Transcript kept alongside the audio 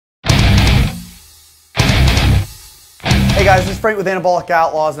Hey guys, this is Frank with Anabolic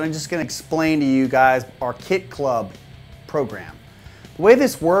Outlaws, and I'm just going to explain to you guys our Kit Club program. The way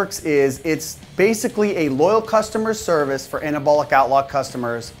this works is it's basically a loyal customer service for Anabolic Outlaw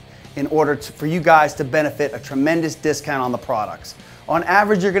customers in order for you guys to benefit a tremendous discount on the products. On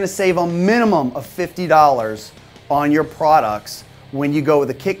average, you're going to save a minimum of $50 on your products when you go with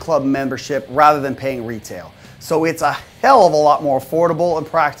a Kit Club membership rather than paying retail. So it's a hell of a lot more affordable and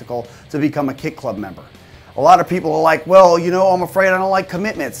practical to become a Kit Club member. A lot of people are like, well, you know, I'm afraid I don't like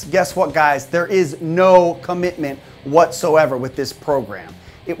commitments. Guess what, guys? There is no commitment whatsoever with this program.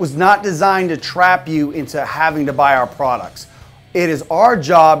 It was not designed to trap you into having to buy our products. It is our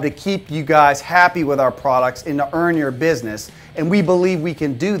job to keep you guys happy with our products and to earn your business, and we believe we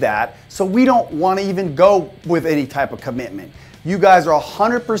can do that, so we don't want to even go with any type of commitment. You guys are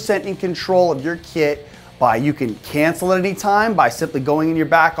 100% in control of your kit. You can cancel at any time by simply going in your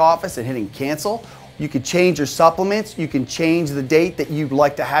back office and hitting cancel. You can change your supplements. You can change the date that you'd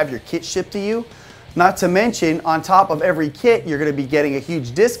like to have your kit shipped to you. Not to mention, on top of every kit, you're going to be getting a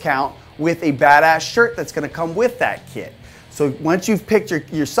huge discount with a badass shirt that's going to come with that kit. So once you've picked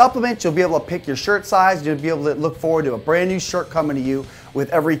your supplements, you'll be able to pick your shirt size. You'll be able to look forward to a brand new shirt coming to you with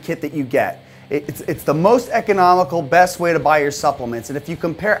every kit that you get. It's the most economical, best way to buy your supplements. And if you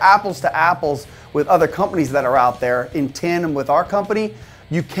compare apples to apples with other companies that are out there in tandem with our company,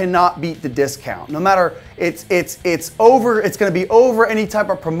 you cannot beat the discount. No matter, it's going to be over any type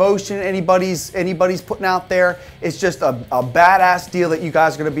of promotion anybody's putting out there. It's just a badass deal that you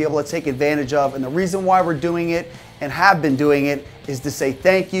guys are going to be able to take advantage of. And the reason why we're doing it and have been doing it is to say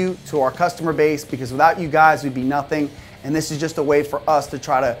thank you to our customer base, because without you guys, we'd be nothing. And this is just a way for us to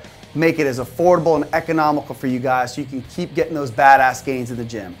try to make it as affordable and economical for you guys so you can keep getting those badass gains in the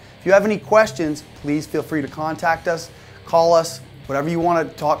gym. If you have any questions, please feel free to contact us, call us. Whatever you want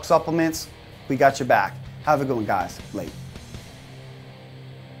to talk supplements, we got your back. Have a good one, guys. Late.